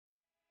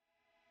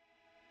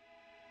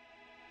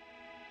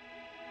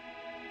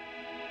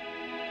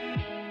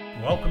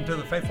Welcome to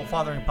the Faithful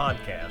Fathering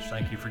Podcast.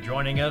 Thank you for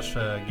joining us.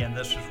 Again,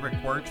 this is Rick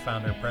Wirtz,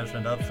 founder and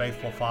president of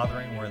Faithful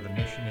Fathering, where the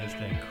mission is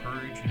to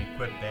encourage and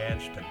equip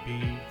dads to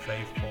be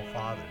faithful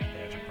fathers.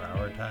 Dads who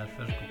prioritize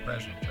physical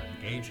presence, are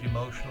engaged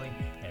emotionally,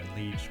 and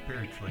lead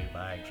spiritually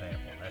by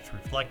example. That's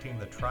reflecting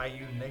the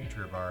triune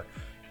nature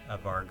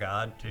of our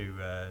God to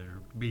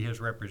be His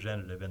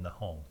representative in the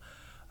home.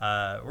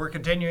 We're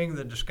continuing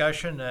the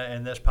discussion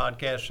in this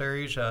podcast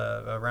series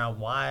around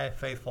why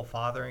faithful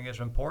fathering is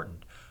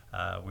important.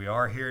 We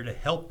are here to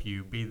help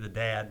you be the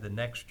dad the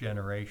next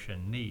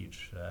generation needs.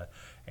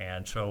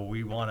 And so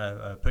we want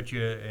to put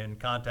you in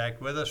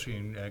contact with us. You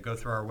can go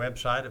through our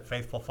website at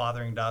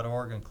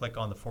faithfulfathering.org and click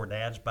on the For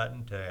Dads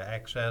button to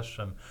access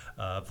some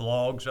other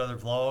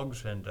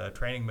vlogs, and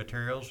training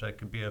materials that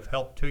could be of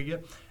help to you.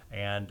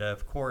 And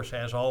of course,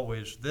 as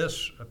always,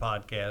 this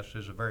podcast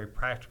is a very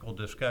practical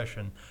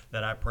discussion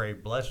that I pray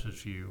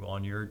blesses you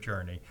on your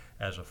journey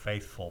as a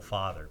faithful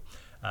father.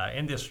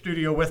 In the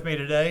studio with me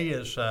today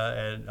is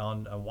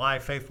on why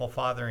faithful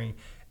fathering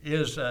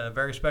is a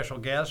very special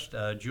guest,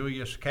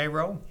 Julius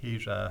Cairo.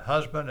 He's a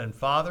husband and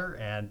father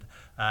and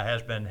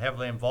has been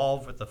heavily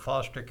involved with the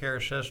foster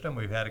care system.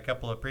 We've had a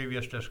couple of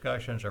previous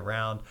discussions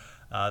around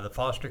the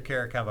foster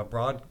care, kind of a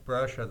broad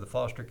brush of the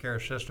foster care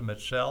system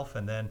itself,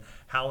 and then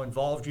how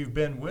involved you've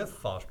been with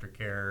foster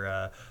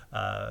care.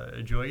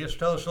 Julius,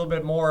 tell us a little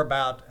bit more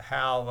about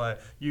how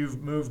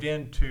you've moved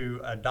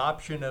into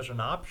adoption as an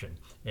option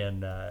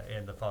in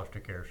the foster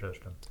care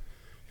system.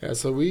 Yeah,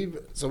 so we've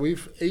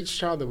each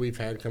child that we've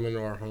had come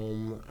into our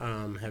home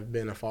have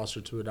been a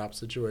foster to adopt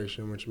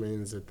situation, which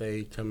means that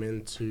they come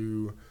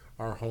into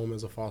our home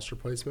as a foster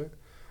placement.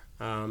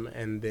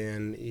 And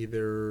then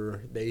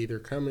they either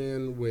come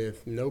in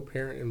with no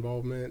parent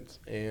involvement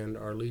and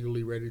are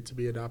legally ready to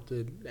be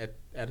adopted.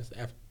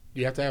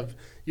 You have to have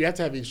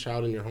each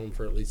child in your home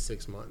for at least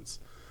 6 months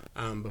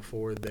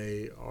before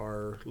they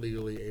are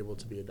legally able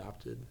to be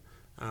adopted.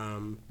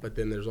 But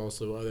then there's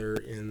also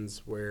other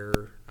ends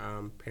where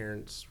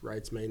parents'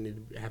 rights may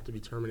have to be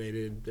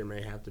terminated.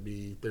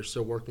 They're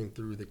still working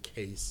through the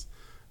case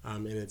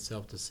in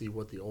itself to see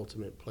what the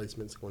ultimate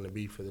placement is going to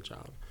be for the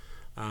child.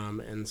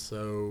 And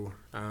so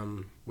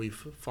we've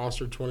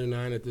fostered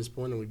 29 at this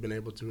point, and we've been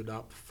able to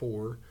adopt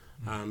 4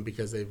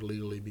 because they've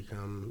legally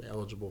become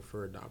eligible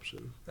for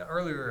adoption. Now,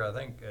 earlier, I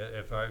think,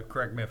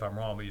 correct me if I'm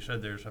wrong, but you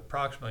said there's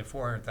approximately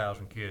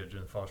 400,000 kids in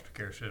the foster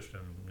care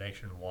system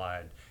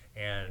nationwide,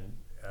 and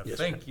I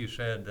think you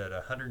said that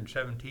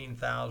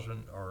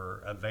 117,000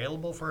 are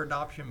available for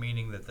adoption,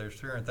 meaning that there's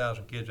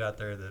 300,000 kids out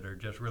there that are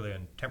just really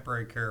in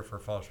temporary care for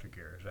foster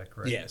care. Is that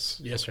correct? Yes,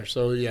 sir.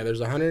 So,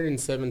 there's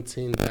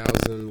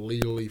 117,000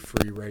 legally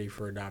free, ready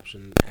for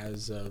adoption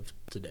as of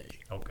today.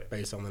 Okay.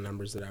 Based on the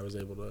numbers that I was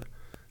able to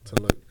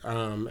look.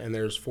 And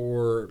there's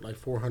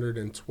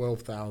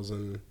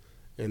 412,000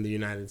 in the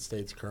United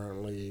States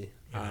currently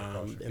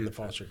in the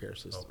foster care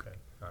system. Okay.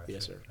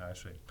 Yes, sir. I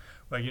see.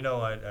 Well,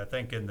 I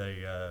think in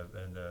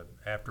the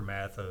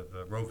aftermath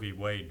of Roe v.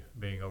 Wade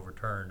being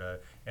overturned,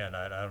 and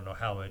I don't know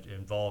how it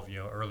involved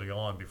you early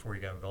on before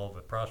you got involved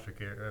with foster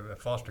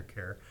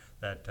care,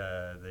 that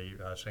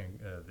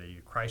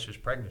the crisis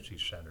pregnancy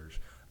centers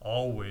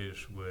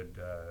always would.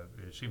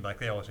 It seemed like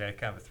they always had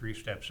kind of a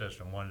 3-step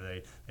system. One,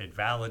 they'd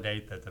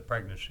validate that the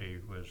pregnancy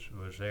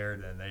was there,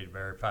 then they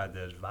verified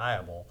that it's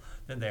viable.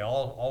 Then they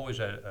always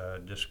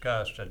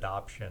discussed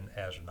adoption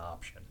as an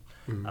option.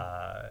 Mm-hmm.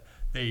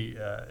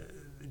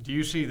 Do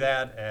you see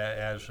that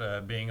as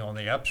being on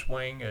the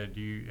upswing?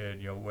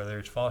 Whether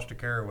it's foster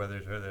care or whether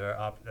it's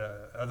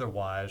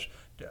otherwise,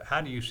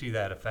 how do you see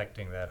that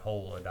affecting that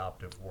whole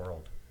adoptive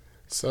world?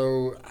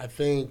 So I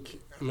think,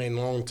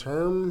 long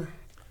term,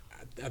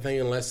 I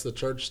think unless the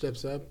church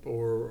steps up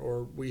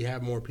or we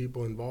have more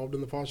people involved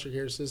in the foster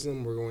care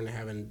system, we're going to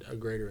have a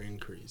greater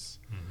increase.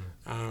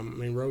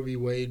 Mm-hmm. Roe v.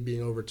 Wade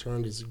being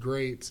overturned is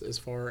great as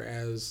far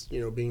as,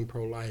 being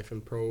pro-life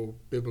and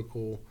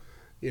pro-biblical,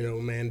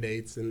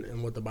 mandates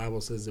and what the Bible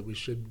says that we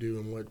should do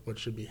and what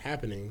should be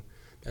happening.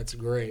 That's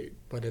great.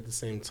 But at the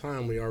same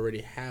time, we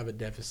already have a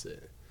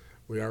deficit.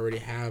 We already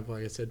have,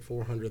 like I said,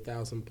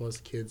 400,000 plus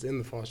kids in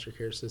the foster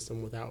care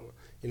system without,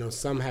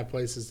 some have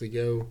places to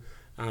go.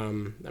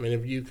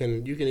 If you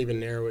can even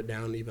narrow it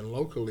down even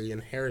locally in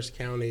Harris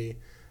County,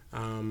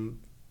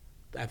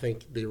 I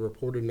think the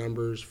reported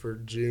numbers for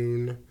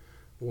June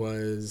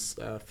was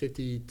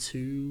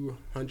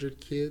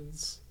 5,200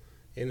 kids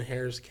in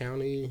Harris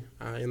County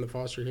in the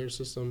foster care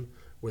system,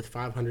 with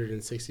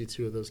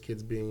 562 of those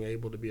kids being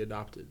able to be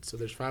adopted. So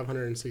there's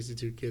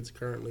 562 kids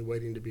currently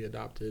waiting to be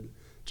adopted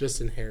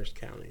just in Harris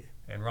County.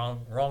 And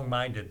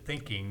wrong-minded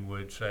thinking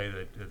would say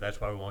that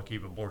that's why we want to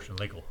keep abortion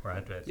legal,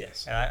 right?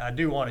 Yes. And I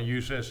do want to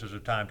use this as a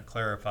time to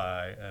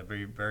clarify,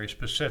 be very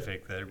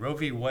specific, that Roe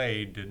v.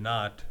 Wade did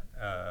not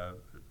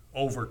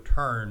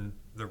overturn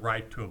the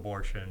right to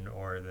abortion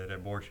or that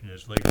abortion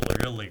is legal or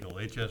illegal.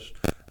 It just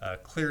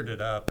cleared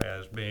it up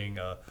as being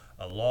a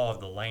law of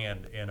the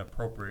land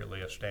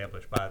inappropriately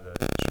established by the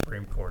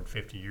Supreme Court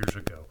 50 years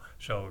ago.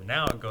 So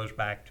now it goes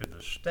back to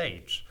the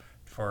states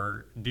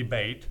for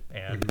debate,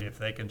 and if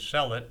they can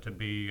sell it to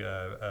be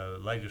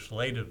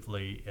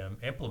legislatively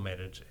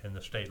implemented in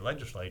the state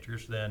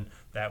legislatures, then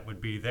that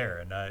would be there.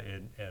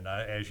 And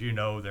as you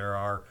know, there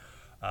are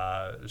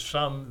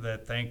some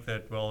that think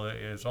that, well,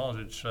 as long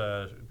as it's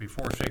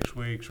before 6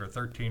 weeks or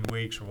 13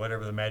 weeks or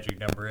whatever the magic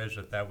number is,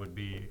 that would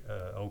be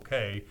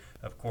okay.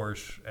 Of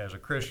course, as a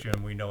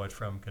Christian, we know it's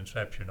from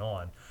conception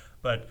on.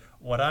 But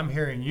what I'm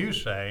hearing you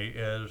say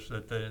is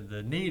that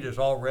the need is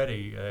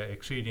already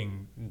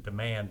exceeding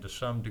demand to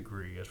some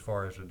degree as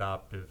far as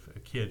adoptive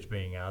kids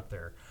being out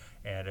there.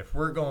 And if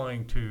we're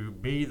going to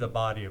be the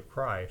body of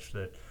Christ,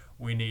 that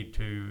we need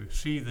to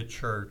see the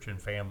church and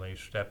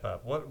families step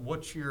up.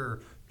 What's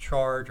your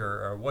charge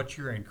or what's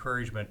your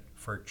encouragement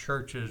for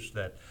churches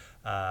that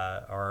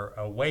are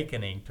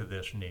awakening to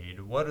this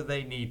need? What do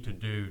they need to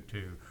do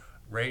to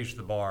raise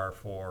the bar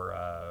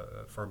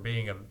for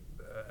being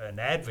an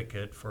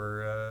advocate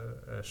for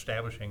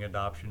establishing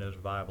adoption as a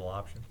viable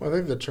option? Well, I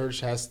think the church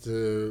has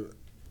to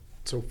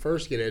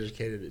first get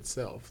educated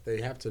itself.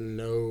 They have to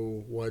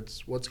know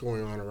what's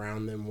going on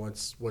around them,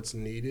 what's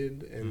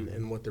needed,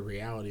 and what the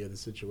reality of the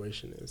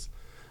situation is.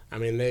 I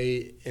mean,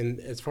 and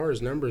as far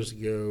as numbers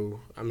go,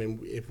 I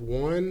mean, if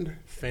one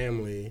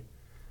family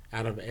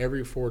out of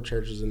every 4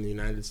 churches in the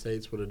United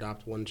States would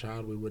adopt one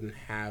child, we wouldn't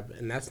have,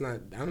 and that's not,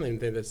 I don't even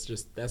think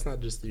that's not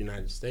just the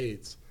United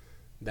States.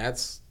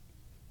 That's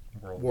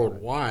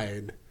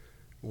worldwide.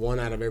 1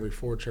 out of every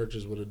 4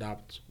 churches would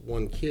adopt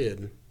one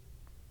kid,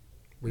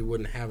 we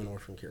wouldn't have an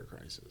orphan care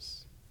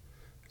crisis.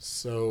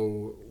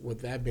 So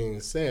with that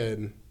being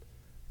said,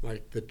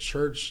 like the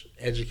church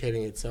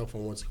educating itself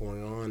on what's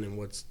going on and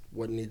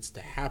what needs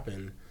to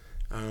happen,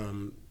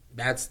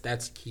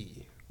 that's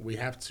key. We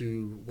have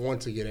to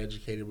want to get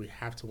educated. We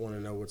have to want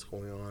to know what's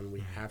going on.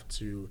 We have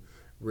to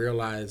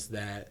realize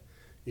that,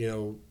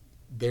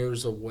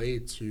 there's a way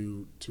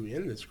to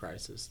end this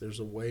crisis. There's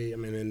a way. I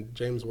mean, in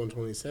James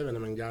 1:27, I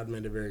mean, God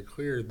made it very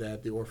clear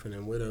that the orphan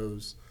and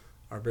widows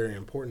are very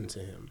important to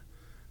Him.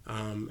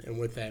 And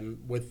with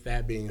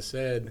that being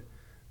said,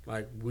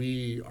 like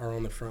we are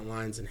on the front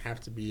lines and have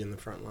to be in the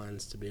front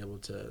lines to be able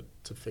to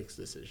fix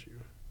this issue.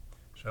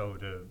 So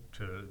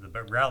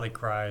the rally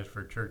cry is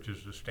for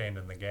churches to stand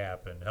in the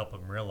gap and help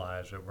them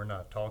realize that we're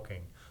not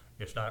talking.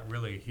 It's not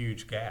really a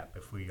huge gap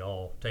if we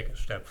all take a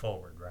step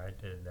forward, right?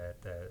 And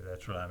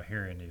that's what I'm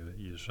hearing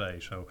you say.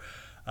 So,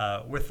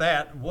 with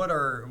that, what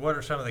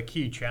are some of the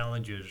key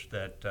challenges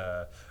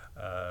that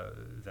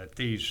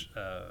these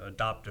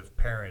adoptive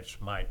parents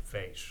might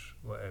face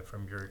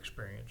from your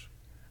experience?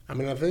 I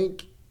mean, I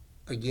think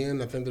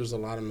there's a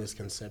lot of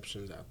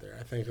misconceptions out there.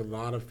 I think a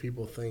lot of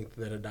people think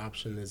that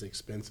adoption is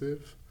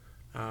expensive.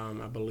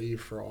 I believe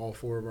for all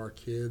 4 of our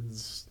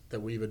kids that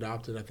we've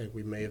adopted, I think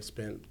we may have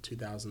spent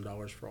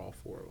 $2,000 for all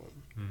 4 of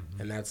them,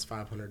 and that's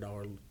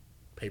 $500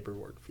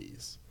 paperwork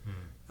fees.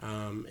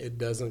 It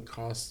doesn't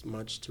cost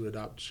much to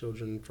adopt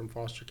children from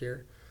foster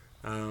care.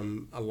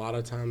 A lot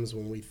of times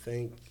when we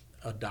think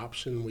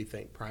adoption, we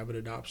think private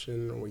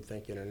adoption or we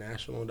think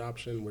international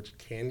adoption, which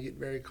can get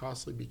very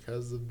costly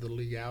because of the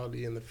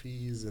legality and the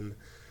fees and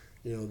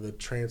the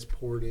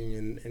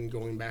transporting and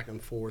going back and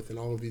forth and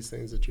all of these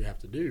things that you have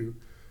to do.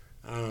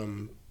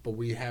 But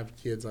we have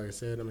kids, like I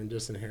said, I mean,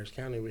 just in Harris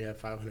County, we have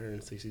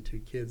 562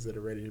 kids that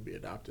are ready to be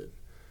adopted.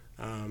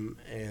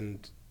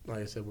 And like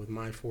I said, with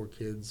my 4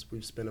 kids,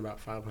 we've spent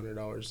about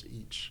 $500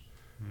 each.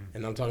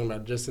 And I'm talking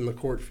about just in the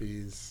court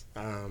fees.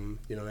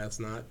 That's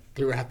not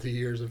throughout the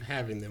years of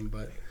having them,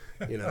 but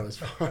as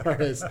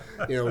far as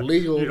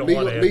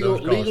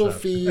legal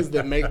fees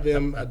that make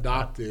them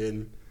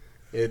adopted,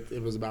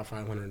 it was about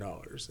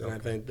 $500. And I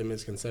think the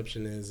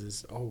misconception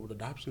is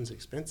adoption's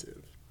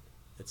expensive.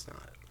 It's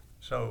not.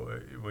 So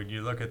when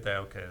you look at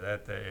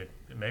that,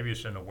 maybe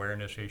it's an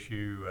awareness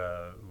issue.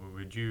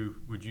 Would you?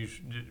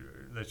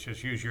 Let's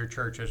just use your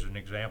church as an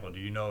example. Do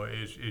you know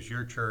is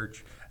your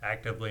church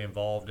actively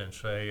involved in,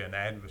 say, an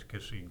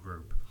advocacy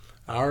group?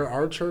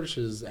 Our church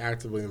is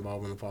actively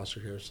involved in the foster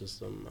care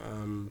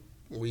system.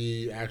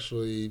 We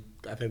actually,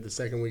 I think the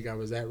second week I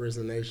was at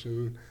Risen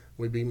Nation,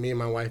 me and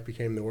my wife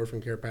became the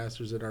orphan care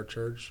pastors at our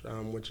church,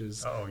 which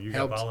is you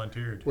got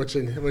volunteered. Which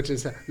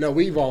is no,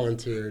 we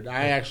volunteered.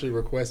 I actually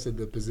requested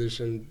the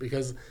position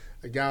because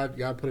God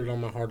put it on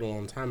my heart a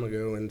long time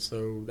ago, and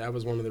so that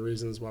was one of the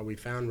reasons why we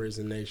found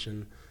Risen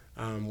Nation,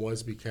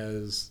 was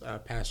because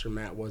Pastor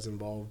Matt was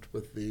involved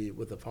with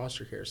the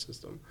foster care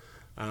system.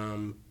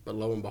 But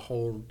lo and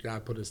behold,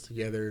 God put us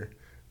together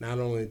not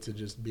only to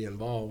just be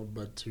involved,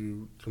 but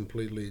to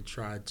completely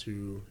try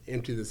to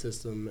empty the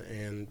system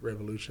and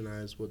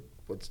revolutionize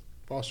what's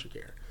foster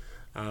care.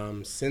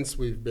 Since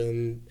we've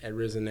been at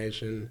Risen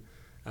Nation,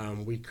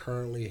 we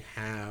currently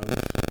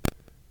have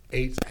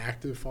 8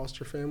 active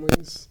foster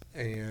families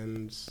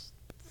and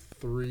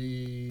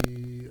 3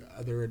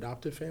 other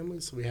adoptive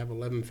families. So we have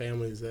 11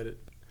 families that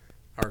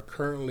are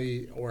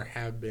currently or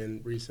have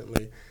been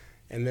recently.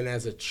 And then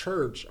as a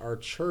church, our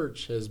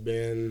church has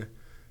been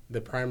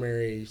the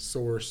primary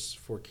source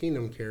for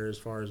Kingdom Care as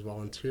far as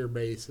volunteer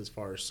base, as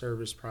far as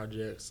service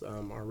projects.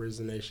 Our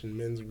Risen Nation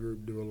men's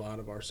group do a lot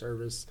of our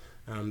service.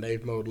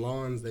 They've mowed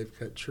lawns, they've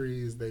cut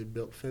trees, they've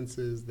built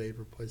fences, they've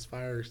replaced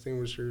fire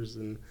extinguishers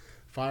and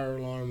fire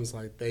alarms.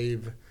 Like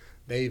they've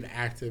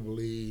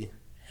actively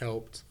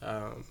helped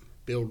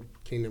build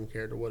Kingdom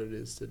Care to what it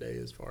is today,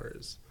 as far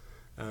as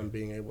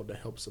being able to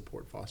help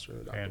support foster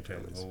and adoptive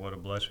families. Well, what a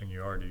blessing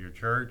you are to your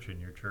church,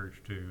 and your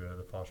church to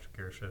the foster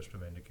care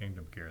system and to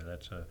Kingdom Care.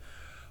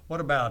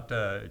 What about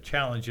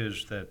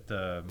challenges that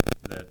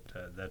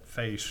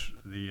face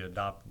the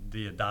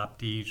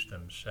adoptees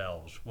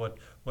themselves? What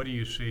do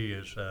you see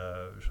as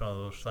some of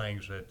those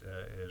things that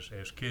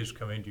as kids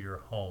come into your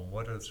home?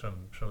 What are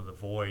some of the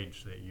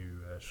voids that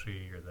you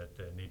see or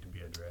that need to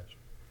be addressed?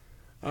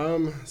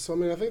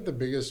 I think the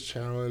biggest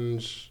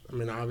challenge,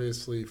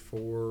 obviously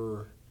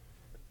for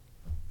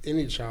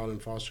any child in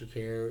foster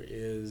care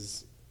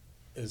is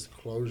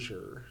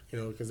closure,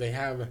 because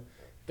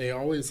they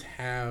always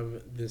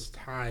have this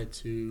tie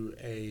to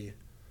a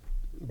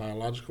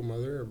biological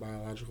mother or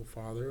biological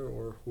father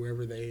or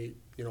whoever they,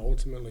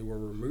 ultimately were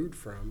removed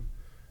from.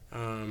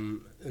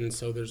 And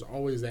so there's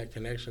always that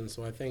connection.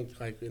 So I think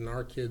like in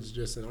our kids,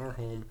 just in our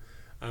home,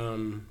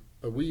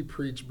 but we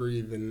preach,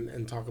 breathe,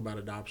 and talk about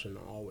adoption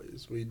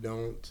always. We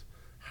don't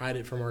hide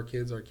it from our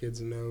kids. Our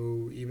kids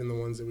know, even the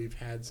ones that we've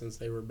had since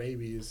they were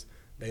babies,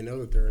 they know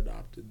that they're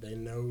adopted. They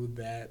know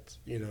that,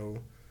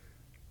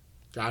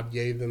 God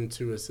gave them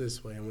to us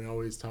this way. And we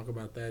always talk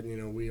about that.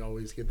 We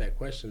always get that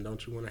question,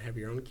 don't you want to have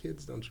your own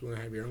kids? Don't you want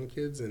to have your own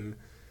kids? And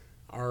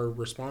our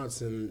response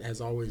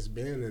has always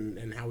been,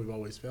 and how we've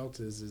always felt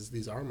is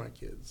these are my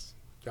kids.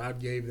 God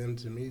gave them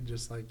to me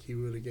just like he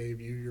would have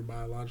gave you your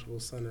biological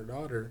son or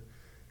daughter.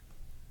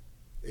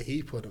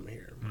 He put them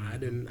here.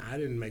 Mm-hmm. I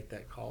didn't make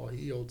that call.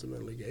 He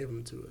ultimately gave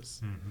them to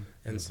us. Mm-hmm.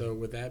 And so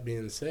with that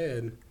being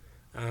said,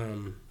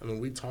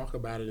 we talk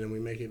about it and we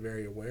make it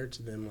very aware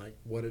to them, like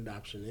what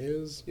adoption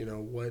is,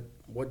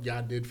 what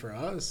God did for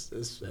us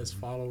as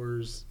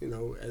followers,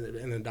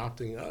 and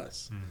adopting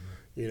us,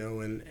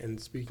 and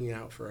speaking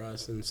out for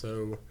us. And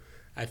so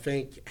I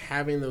think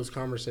having those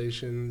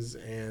conversations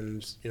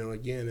and,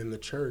 again, in the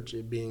church,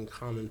 it being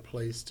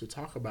commonplace to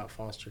talk about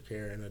foster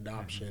care and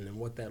adoption and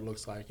what that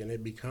looks like, and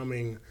it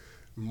becoming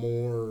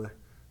more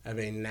of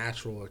a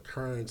natural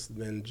occurrence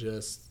than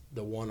just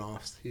the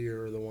one-offs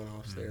here or the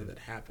one-offs there that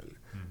happen.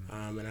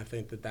 And I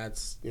think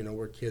that's,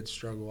 where kids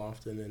struggle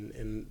often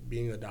in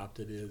being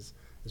adopted is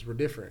we're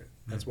different.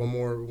 That's one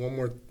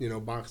more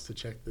box to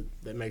check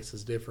that makes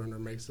us different or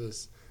makes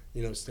us,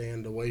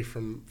 stand away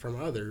from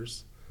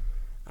others.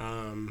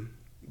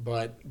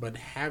 But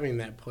having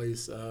that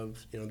place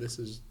of, this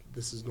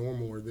is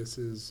normal, or this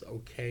is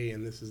okay,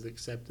 and this is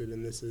accepted,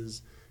 and this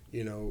is,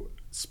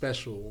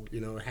 special,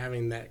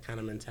 having that kind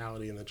of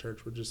mentality in the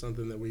church, which is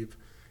something that we've,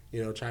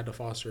 tried to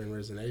foster in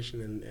Risen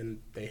Nation, and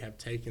they have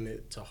taken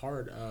it to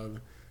heart of,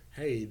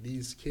 hey,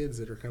 these kids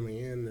that are coming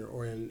in,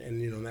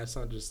 and that's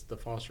not just the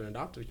foster and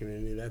adoptive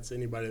community, that's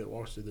anybody that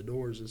walks through the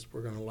doors,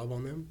 we're going to love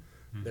on them,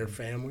 their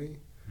family.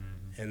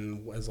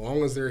 And as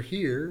long as they're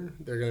here,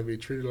 they're going to be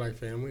treated like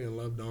family and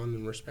loved on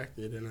and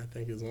respected. And I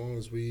think as long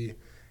as we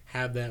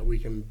have that, we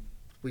can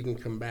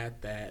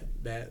combat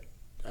that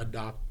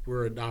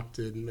we're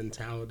adopted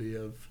mentality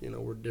of,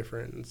 we're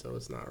different and so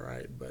it's not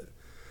right. But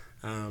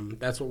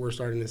that's what we're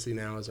starting to see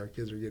now as our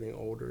kids are getting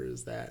older,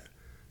 is that,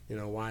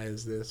 why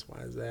is this?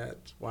 Why is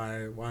that?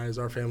 Why does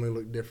our family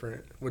look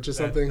different? Which is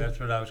something. That's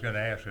what I was going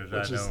to ask.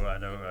 I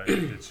know.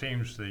 It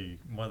seems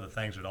one of the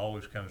things that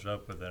always comes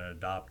up with an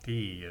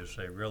adoptee is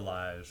they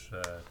realize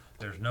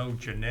there's no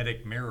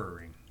genetic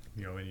mirroring.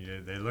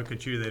 When they look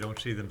at you, they don't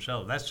see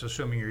themselves. That's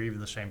assuming you're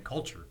even the same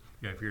culture.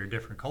 If you're a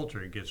different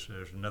culture, there's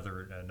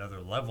another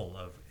level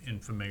of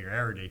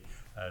unfamiliarity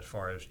as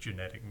far as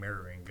genetic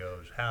mirroring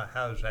goes.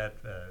 How is that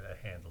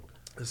handled?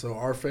 So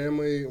our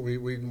family,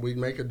 we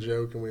make a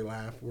joke and we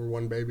laugh. We're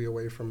one baby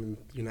away from the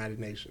United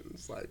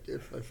Nations. Like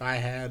if I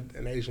had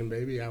an Asian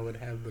baby, I would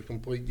have the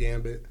complete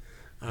gambit.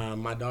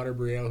 My daughter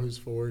Brielle, who's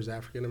 4, is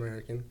African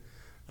American.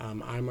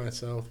 I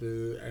myself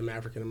am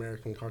African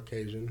American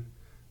Caucasian.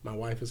 My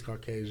wife is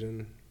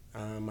Caucasian.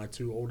 My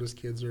 2 oldest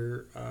kids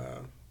are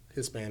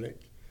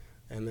Hispanic.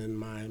 And then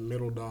my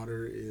middle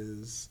daughter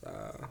is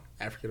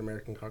African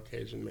American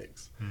Caucasian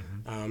mix.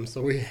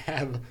 So we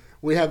have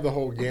the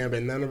whole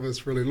gambit. None of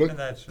us really look. And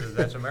that's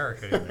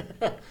America, isn't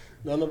it?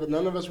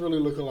 None of us really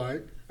look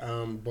alike.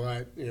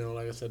 But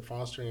like I said,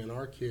 fostering in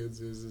our kids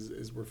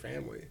is we're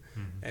family,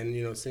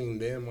 and seeing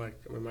them, like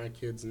my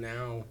kids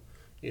now,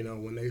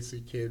 when they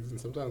see kids, and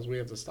sometimes we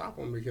have to stop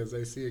them because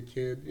they see a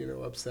kid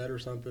upset or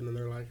something, and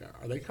they're like,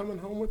 "Are they coming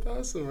home with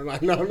us?" And we're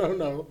like,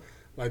 "No,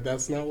 like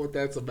that's not what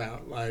that's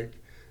about." Like.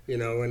 But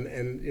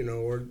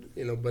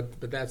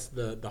that's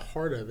the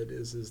heart of it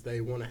is they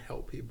want to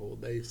help people.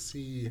 They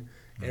see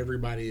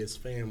everybody as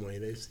family.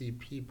 They see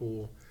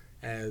people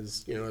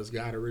as, as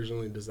God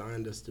originally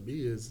designed us to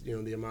be, as,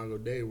 the Imago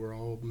Dei. We're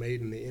all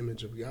made in the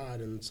image of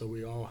God. And so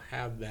we all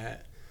have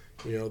that,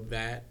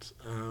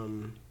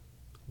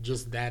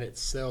 just that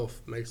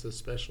itself makes us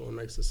special and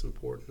makes us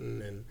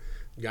important, and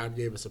God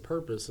gave us a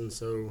purpose. And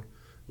so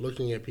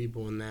looking at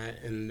people in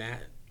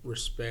that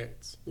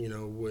respect,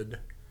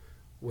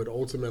 would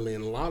ultimately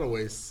in a lot of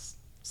ways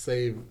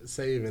save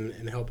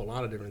and help a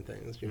lot of different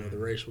things, the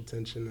racial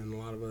tension and a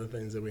lot of other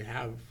things that we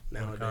have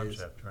nowadays.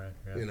 Concept, right?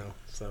 Yeah.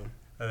 So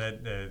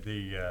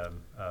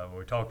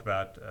we talked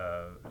about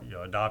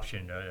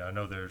adoption. I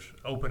know there's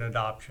open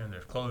adoption,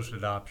 there's closed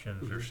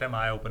adoptions, there's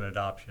semi-open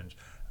adoptions.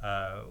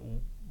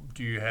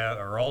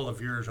 Are all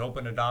of yours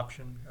open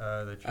adoption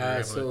that you're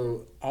able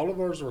so all of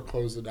ours were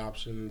closed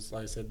adoptions.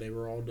 Like I said, they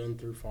were all done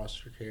through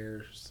foster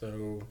care,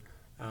 so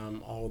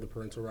all of the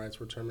parental rights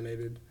were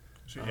terminated.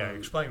 So,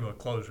 explain what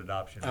closed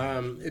adoption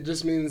is. It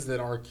just means that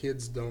our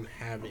kids don't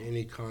have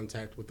any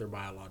contact with their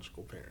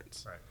biological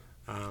parents.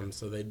 Right.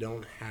 So they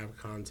don't have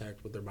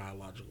contact with their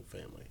biological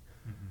family.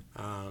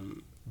 Mm-hmm.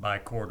 By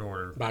court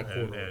order.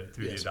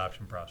 Through the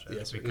adoption process.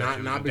 Yes, because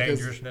not because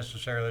dangerous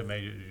necessarily,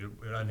 made it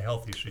an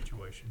unhealthy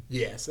situation.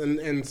 Yes,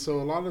 and so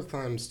a lot of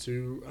times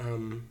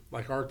too,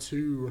 like our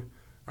two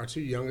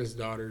youngest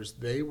daughters,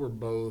 they were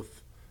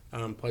both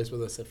placed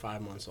with us at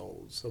 5 months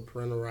old. So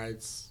parental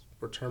rights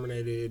were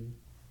terminated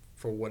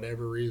for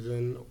whatever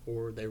reason,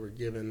 or they were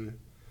given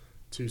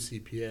to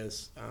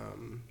CPS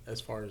as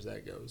far as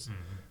that goes.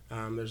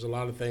 Mm-hmm. There's a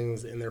lot of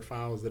things in their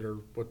files that are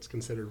what's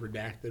considered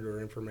redacted or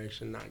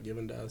information not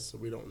given to us, so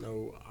we don't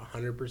know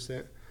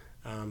 100%.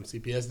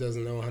 CPS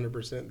doesn't know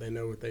 100%. They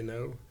know what they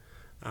know.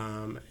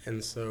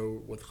 And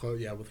so with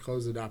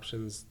closed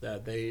adoptions,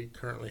 that they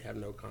currently have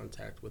no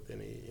contact with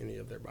any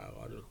of their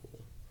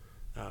biological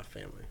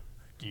family.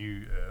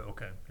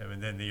 Okay.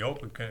 And then the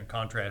open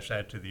contrast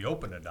that to the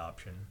open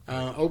adoption.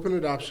 Open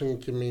adoption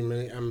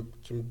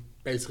can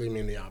basically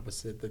mean the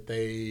opposite. That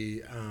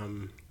they,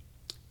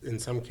 in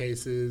some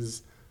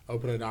cases,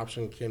 open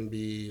adoption can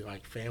be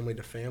like family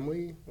to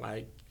family.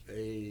 Like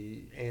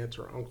a aunt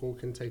or uncle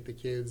can take the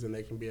kids and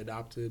they can be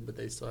adopted, but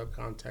they still have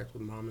contact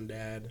with mom and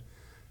dad.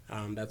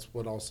 That's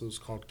what also is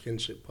called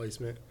kinship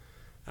placement.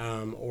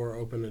 Or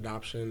open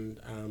adoption.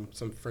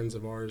 Some friends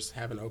of ours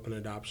have an open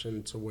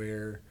adoption to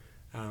where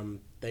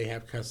they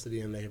have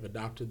custody and they have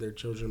adopted their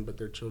children, but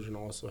their children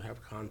also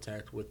have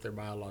contact with their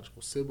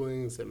biological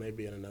siblings that may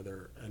be in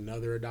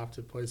another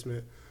adoptive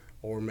placement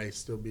or may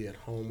still be at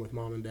home with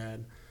mom and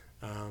dad.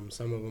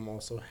 Some of them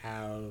also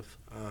have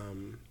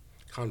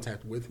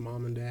contact with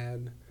mom and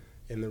dad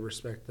in the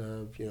respect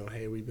of,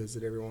 hey, we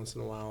visit every once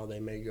in a while. They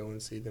may go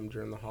and see them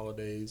during the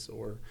holidays,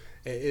 or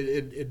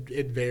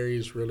it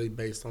varies really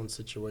based on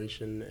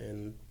situation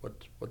and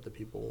what the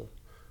people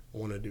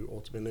want to do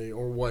ultimately,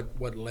 or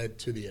what led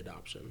to the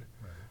adoption.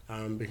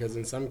 Right. Because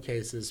in some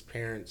cases,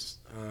 parents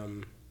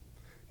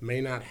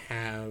may not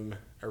have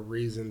a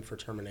reason for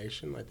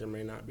termination, like there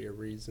may not be a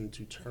reason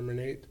to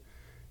terminate,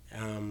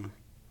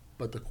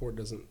 but the court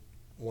doesn't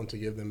want to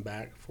give them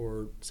back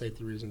for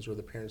safety reasons, or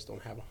the parents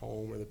don't have a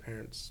home, or the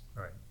parents,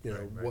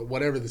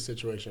 whatever the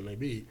situation may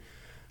be.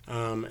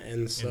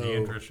 And so, in the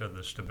interest of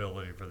the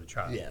stability for the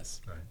child.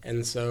 Yes. Right.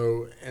 And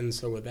so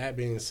with that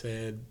being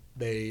said,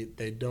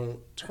 they don't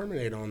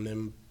terminate on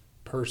them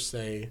per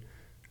se,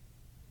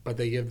 but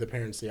they give the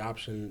parents the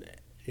option,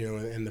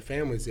 and the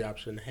families the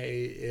option,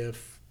 hey,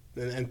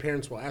 and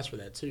parents will ask for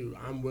that too.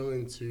 I'm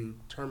willing to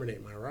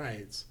terminate my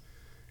rights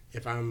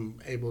if I'm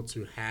able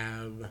to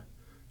have,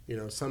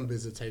 some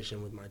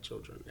visitation with my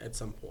children at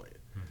some point.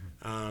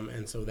 Mm-hmm.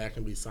 And so that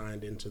can be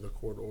signed into the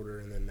court order,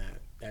 and then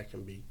that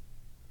can be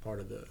part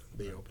of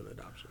the open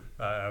adoption.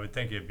 I would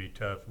think it'd be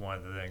tough. One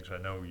of the things I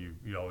know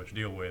you always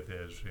deal with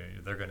is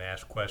they're going to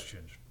ask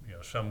questions.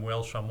 Some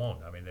will, some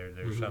won't. I mean, there's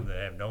mm-hmm. some that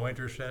have no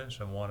interest in it,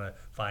 some want to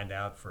find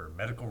out for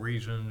medical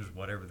reasons,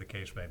 whatever the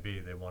case may be.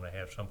 They want to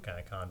have some kind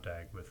of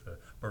contact with the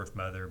birth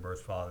mother,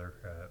 birth father,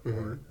 mm-hmm.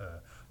 or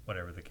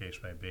whatever the case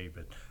may be.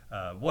 But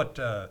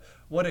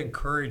what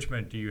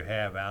encouragement do you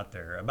have out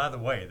there? By the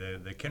way,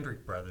 the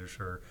Kendrick brothers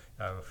are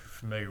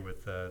familiar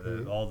with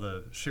mm-hmm. all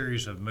the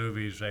series of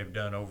movies they've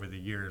done over the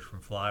years,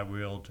 from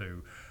Flywheel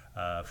to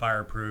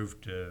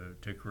Fireproof to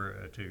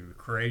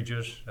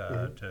Courageous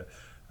mm-hmm.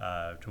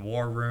 To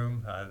War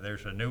Room.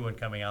 There's a new one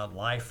coming out,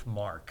 Life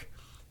Mark,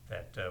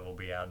 that will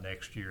be out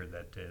next year,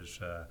 that is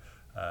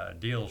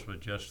deals with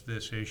just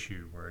this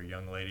issue, where a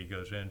young lady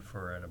goes in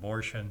for an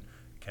abortion,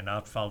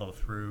 cannot follow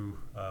through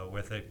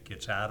with it,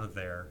 gets out of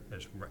there,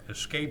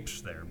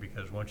 escapes there,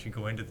 because once you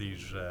go into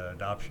these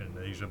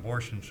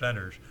abortion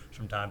centers,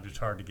 sometimes it's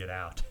hard to get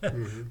out.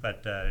 Mm-hmm.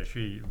 But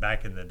she,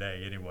 back in the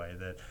day anyway,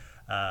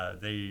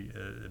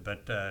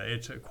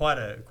 it's quite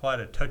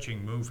a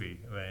touching movie,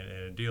 and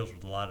it deals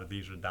with a lot of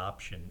these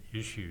adoption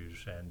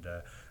issues, and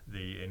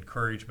the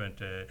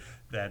encouragement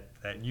that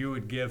you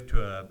would give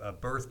to a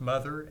birth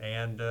mother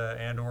and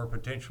or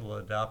potential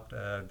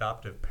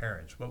adoptive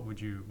parents. What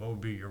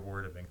would be your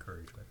word of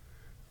encouragement?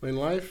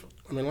 Life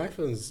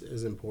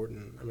is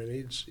important.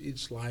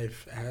 Each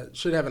life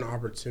should have an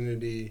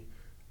opportunity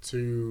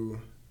to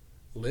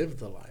live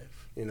the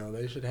life.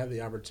 They should have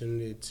the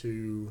opportunity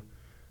to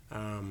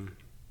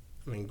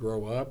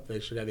grow up. They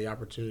should have the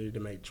opportunity to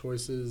make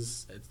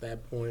choices at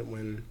that point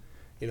when,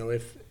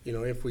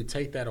 if we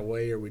take that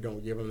away or we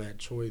don't give them that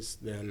choice,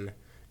 then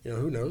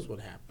who knows what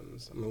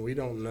happens. I mean, we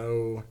don't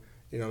know.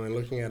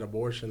 Looking at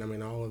abortion, I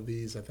mean, all of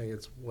these, I think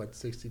it's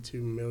 62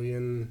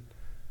 million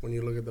when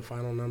you look at the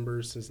final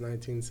numbers since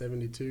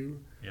 1972.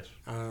 Yes.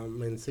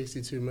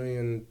 62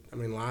 million,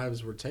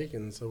 lives were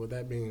taken. So with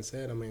that being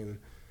said,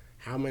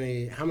 how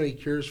many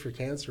cures for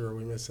cancer are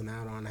we missing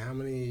out on? How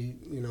many,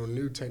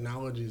 new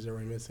technologies are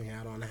we missing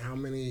out on? How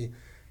many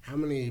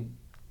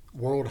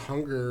world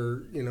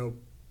hunger,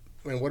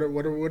 what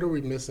are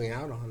we missing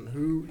out on?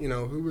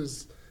 Who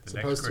was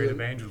supposed to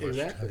evangelist.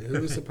 Exactly.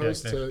 Who was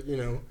supposed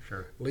to,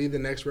 sure. lead the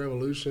next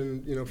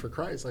revolution, for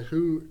Christ? Like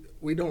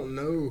we don't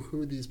know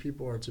who these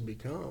people are to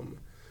become,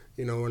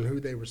 and who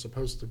they were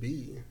supposed to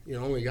be.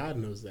 Only God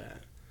knows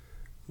that.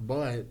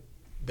 But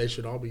they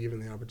should all be given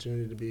the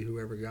opportunity to be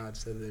whoever God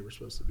said they were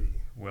supposed to be.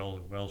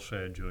 Well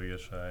said,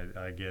 Julius.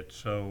 I get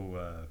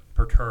so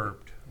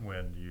perturbed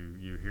when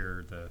you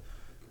hear the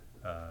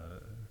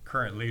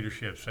current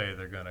leadership say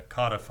they're going to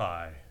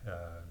codify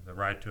the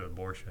right to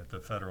abortion at the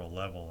federal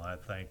level. I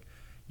think,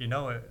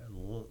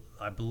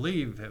 I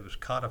believe it was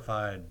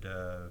codified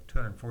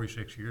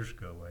 246 years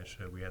ago. I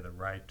said we had the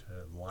right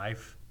to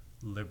life,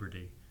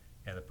 liberty,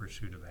 and the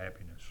pursuit of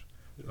happiness.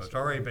 So it's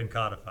already been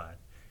codified,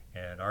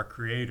 and our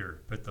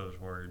Creator put those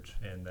words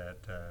in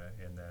that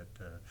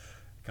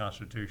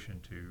Constitution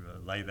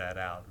to lay that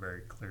out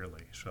very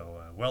clearly.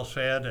 So well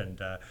said,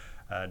 and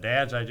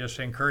dads, I just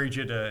encourage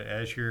you to,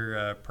 as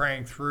you're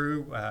praying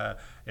through,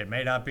 it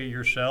may not be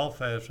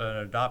yourself as an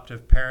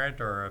adoptive parent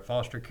or a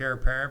foster care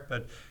parent,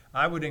 but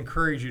I would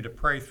encourage you to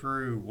pray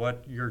through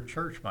what your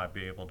church might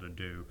be able to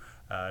do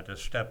to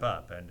step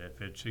up. And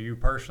if it's you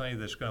personally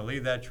that's going to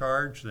lead that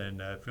charge,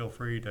 then feel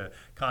free to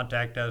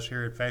contact us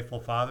here at Faithful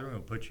Fathering.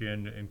 We'll put you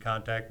in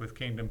contact with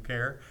Kingdom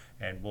Care,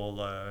 and we'll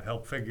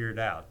help figure it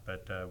out.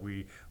 But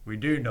we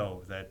do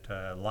know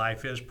that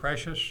life is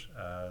precious.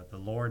 The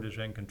Lord is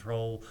in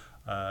control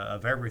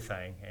of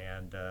everything,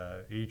 and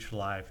each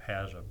life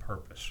has a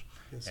purpose.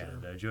 Yes, sir.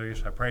 And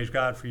Julius, I praise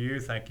God for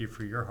you. Thank you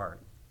for your heart.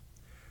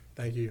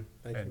 Thank you.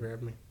 Thank you for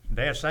having me.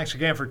 Dads, thanks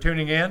again for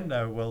tuning in.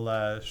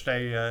 We'll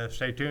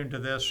stay tuned to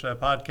this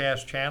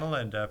podcast channel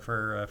and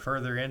for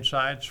further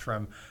insights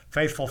from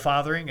Faithful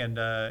Fathering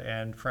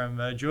and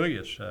from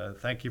Julius.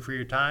 Thank you for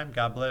your time.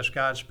 God bless,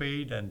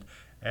 Godspeed, and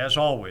as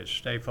always,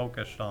 stay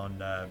focused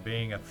on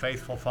being a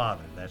faithful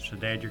father. That's the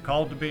dad you're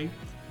called to be,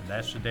 and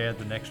that's the dad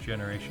the next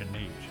generation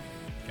needs.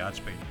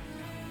 Godspeed.